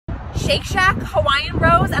Shake Shack, Hawaiian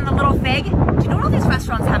Rose, and the Little Fig. Do you know what all these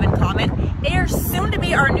restaurants have in common? They are soon to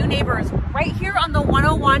be our new neighbors right here on the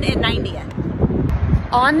 101 and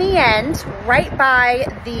 90th. On the end, right by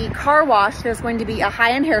the car wash, there's going to be a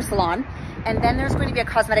high-end hair salon. And then there's going to be a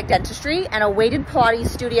cosmetic dentistry and a weighted Pilates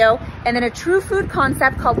studio. And then a true food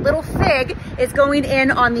concept called Little Fig is going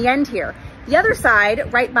in on the end here. The other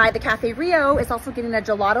side, right by the Cafe Rio, is also getting a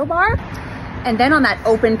gelato bar. And then on that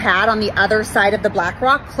open pad on the other side of the Black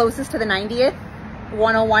Rock, closest to the 90th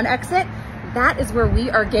 101 exit, that is where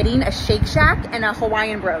we are getting a Shake Shack and a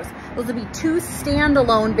Hawaiian Bros. Those will be two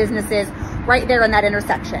standalone businesses right there in that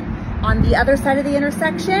intersection. On the other side of the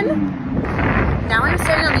intersection, now I'm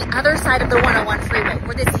standing on the other side of the 101 freeway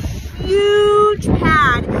where this huge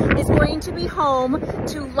pad is going to be home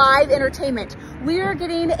to live entertainment. We are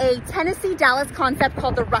getting a Tennessee Dallas concept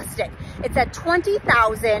called the Rustic. It's a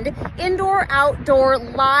 20,000 indoor, outdoor,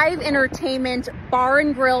 live entertainment, bar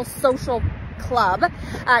and grill, social club.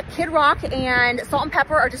 Kid Rock and Salt and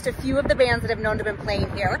Pepper are just a few of the bands that have known to have been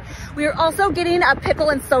playing here. We are also getting a Pickle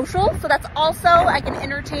and Social, so that's also like an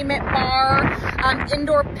entertainment bar,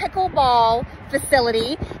 indoor pickleball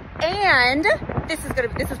facility, and this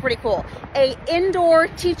is pretty cool, a indoor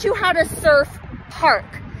teach you how to surf park.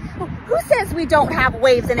 Who says we don't have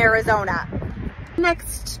waves in Arizona?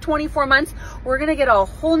 Next 24 months, we're gonna get a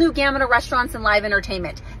whole new gamut of restaurants and live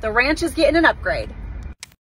entertainment. The ranch is getting an upgrade.